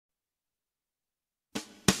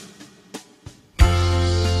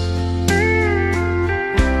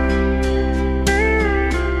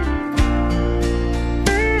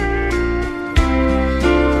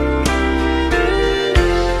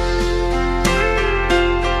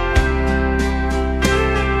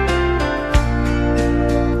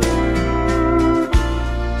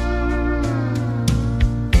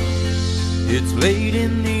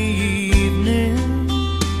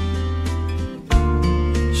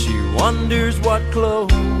wonders what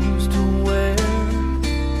clothes to wear.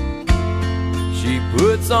 She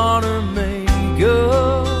puts on her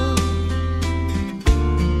makeup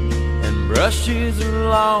and brushes her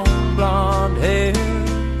long blonde hair.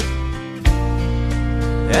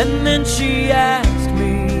 And then she asks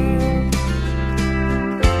me,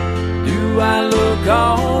 do I look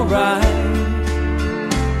alright?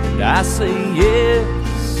 And I say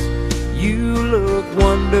yes, you look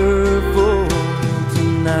wonderful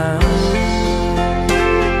tonight.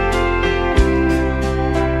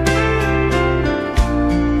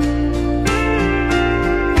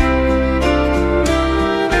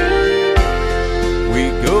 We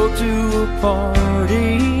go to a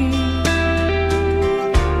party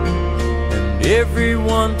and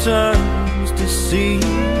everyone turns to see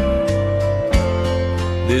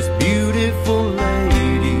this beautiful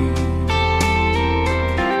lady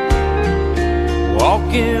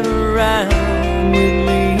walking around with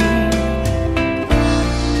me.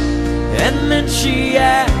 And then she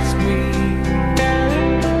asks me,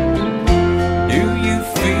 do you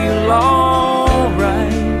feel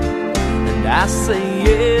alright? And I say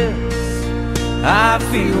yes, I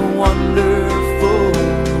feel wonderful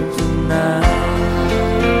tonight.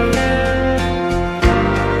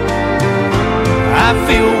 I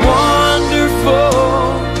feel wonderful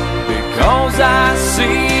because I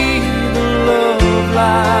see the love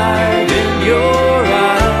light in your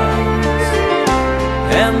eyes.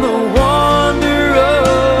 And the wonder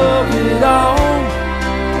of it all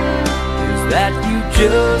is that you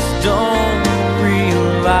just don't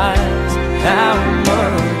realize how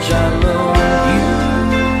much I love you.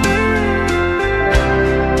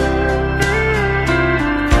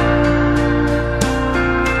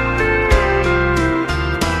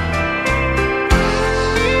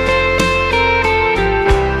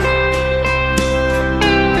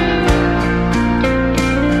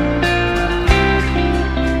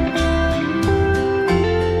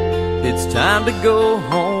 It's time to go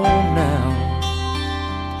home now,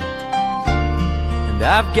 and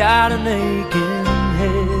I've got an aching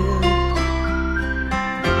head.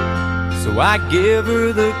 So I give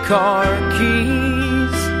her the car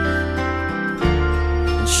keys,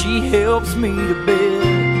 and she helps me to bed.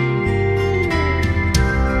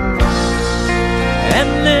 And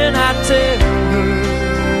then I tell her,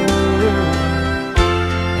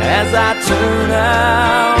 as I turn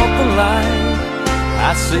out the light,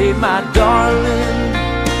 I say, my darling,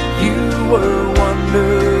 you were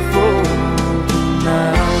wonderful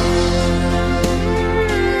tonight.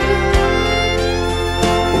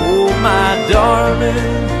 Oh, my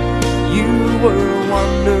darling, you were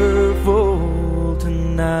wonderful.